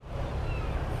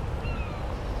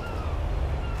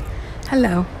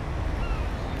Hello.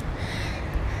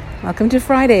 Welcome to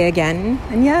Friday again.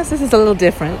 And yes, this is a little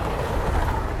different.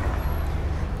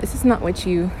 This is not what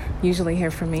you usually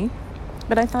hear from me,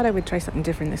 but I thought I would try something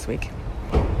different this week.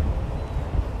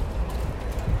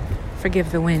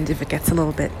 Forgive the wind if it gets a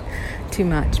little bit too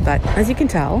much, but as you can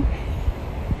tell,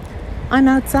 I'm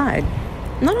outside.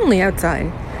 Not only outside,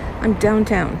 I'm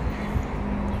downtown.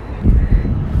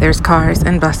 There's cars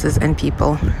and buses and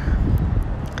people.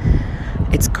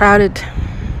 It's crowded.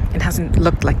 It hasn't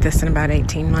looked like this in about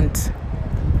 18 months.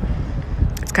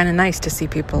 It's kind of nice to see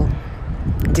people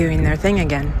doing their thing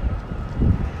again.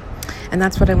 And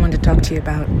that's what I wanted to talk to you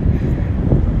about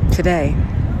today.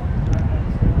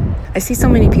 I see so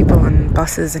many people on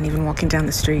buses and even walking down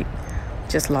the street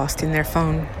just lost in their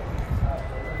phone.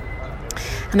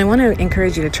 And I want to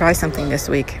encourage you to try something this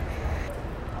week.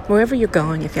 Wherever you're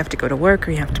going, if you have to go to work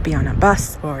or you have to be on a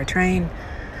bus or a train,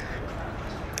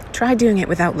 try doing it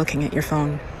without looking at your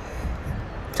phone.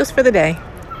 Just for the day.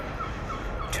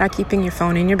 Try keeping your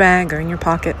phone in your bag or in your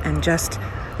pocket and just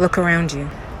look around you.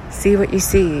 See what you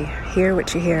see, hear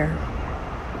what you hear.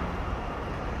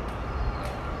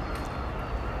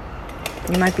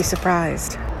 You might be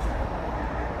surprised.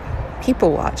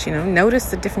 People watch,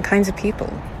 notice the different kinds of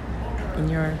people in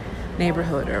your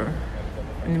neighborhood or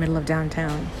in the middle of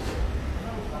downtown.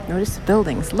 Notice the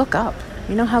buildings. Look up.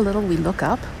 You know how little we look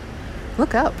up?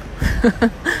 Look up.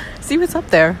 See what's up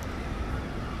there.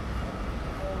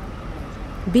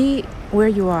 Be where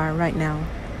you are right now.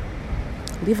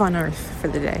 Live on Earth for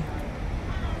the day.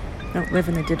 Don't live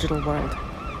in the digital world.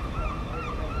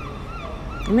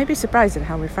 You may be surprised at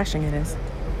how refreshing it is.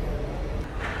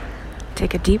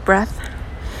 Take a deep breath.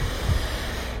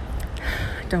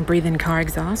 Don't breathe in car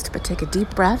exhaust, but take a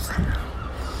deep breath.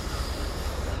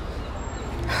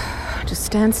 Just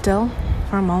stand still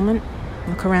for a moment.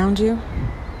 Look around you.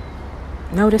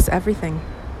 Notice everything.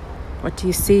 What do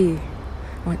you see?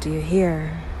 What do you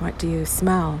hear? What do you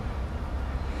smell?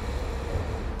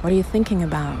 What are you thinking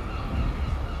about?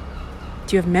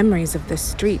 Do you have memories of this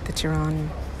street that you're on?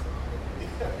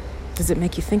 Does it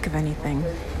make you think of anything?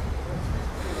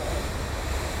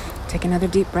 Take another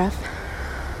deep breath.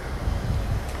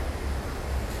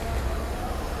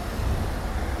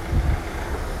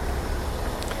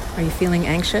 Are you feeling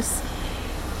anxious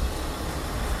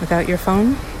without your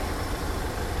phone?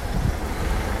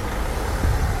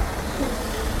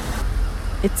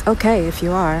 It's okay if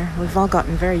you are. We've all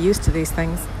gotten very used to these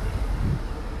things.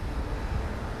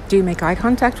 Do you make eye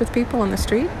contact with people on the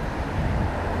street?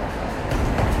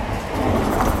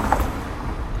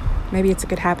 Maybe it's a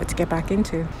good habit to get back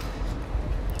into.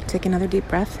 Take another deep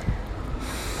breath.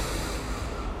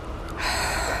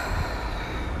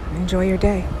 Enjoy your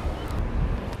day.